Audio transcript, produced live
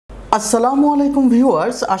আসসালামু আলাইকুম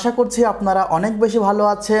ভিউয়ার্স, আশা করছি আপনারা অনেক বেশি ভালো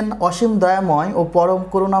আছেন। অসীম দয়াময় ও পরম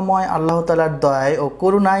করুণাময় আল্লাহ তাআলার দয়ায় ও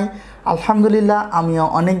করুণায় আলহামদুলিল্লাহ আমিও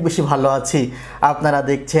অনেক বেশি ভালো আছি। আপনারা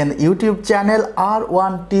দেখছেন YouTube channel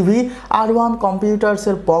R1 TV. R1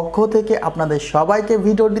 কম্পিউটার্সের পক্ষ থেকে আপনাদের সবাইকে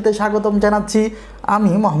ভিডিওটিতে স্বাগতম জানাচ্ছি।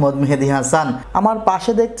 আমি মোহাম্মদ মেহেদি হাসান। আমার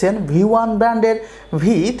পাশে দেখছেন V1 ব্র্যান্ডের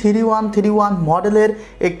V3131 মডেলের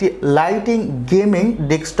একটি লাইটিং গেমিং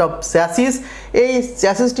ডেস্কটপ চ্যাসিস। এই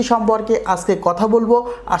চ্যাসিসটি সম্পর্কে আজকে কথা বলবো।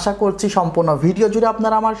 আশা করছি সম্পূর্ণ ভিডিও জুড়ে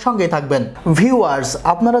আপনারা আমার সঙ্গেই থাকবেন। ভিউয়ার্স,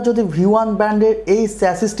 আপনারা যদি V1 ব্র্যান্ডের এই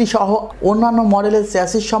চ্যাসিসটি সহ অন্যান্য মডেলের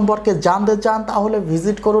চ্যাসিস সম্পর্কে জানতে চান তাহলে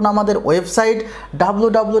ভিজিট করুন আমাদের ওয়েবসাইট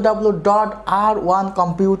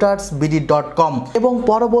www.r1computersbd.com এবং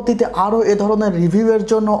পরবর্তীতে আরও এ ধরনের রিভিউয়ের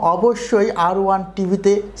জন্য অবশ্যই R1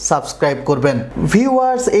 টিভিতে সাবস্ক্রাইব করবেন।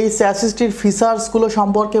 ভিউয়ার্স, এই চ্যাসিসটির ফিচার্সগুলো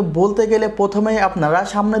সম্পর্কে বলতে গেলে প্রথমেই আপনারা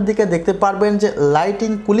সামনের দিকে দেখতে পারবেন যে লাইটিং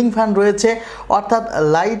কুলিং ফ্যান রয়েছে, অর্থাৎ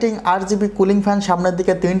লাইটিং RGB কুলিং ফ্যান সামনের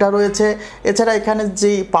দিকে 3টা রয়েছে। এছাড়া এখানে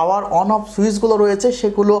যে পাওয়ার অন অফ সুইচগুলো রয়েছে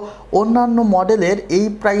সেগুলো অন্যান্য মডেলের এই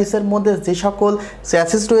প্রাইসের মধ্যে যে সকল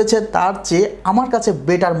চ্যাসিস রয়েছে তার চেয়ে আমার কাছে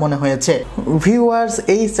বেটার মনে হয়েছে। ভিউয়ার্স,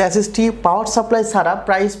 এই চ্যাসিসটি পাওয়ার সাপ্লাই ছাড়া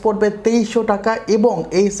প্রাইস পড়বে 2300 টাকা এবং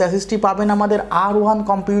এই চ্যাসিসটি পাবেন আমাদের R1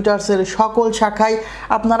 কম্পিউটার্সের সকল শাখায়।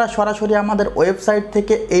 আপনারা সরাসরি আমাদের ওয়েবসাইট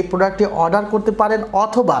থেকে এই প্রোডাক্টটি অর্ডার করতে পারেন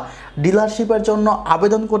অথবা ডিলারশিপের জন্য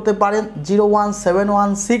আবেদন করতে পারেন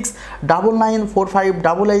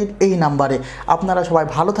 01716994588 এই নাম্বারে। আপনারা সবাই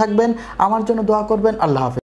ভালো থাকবেন, আমার জন্য দোয়া করবেন। আল্লাহ হাফেজ।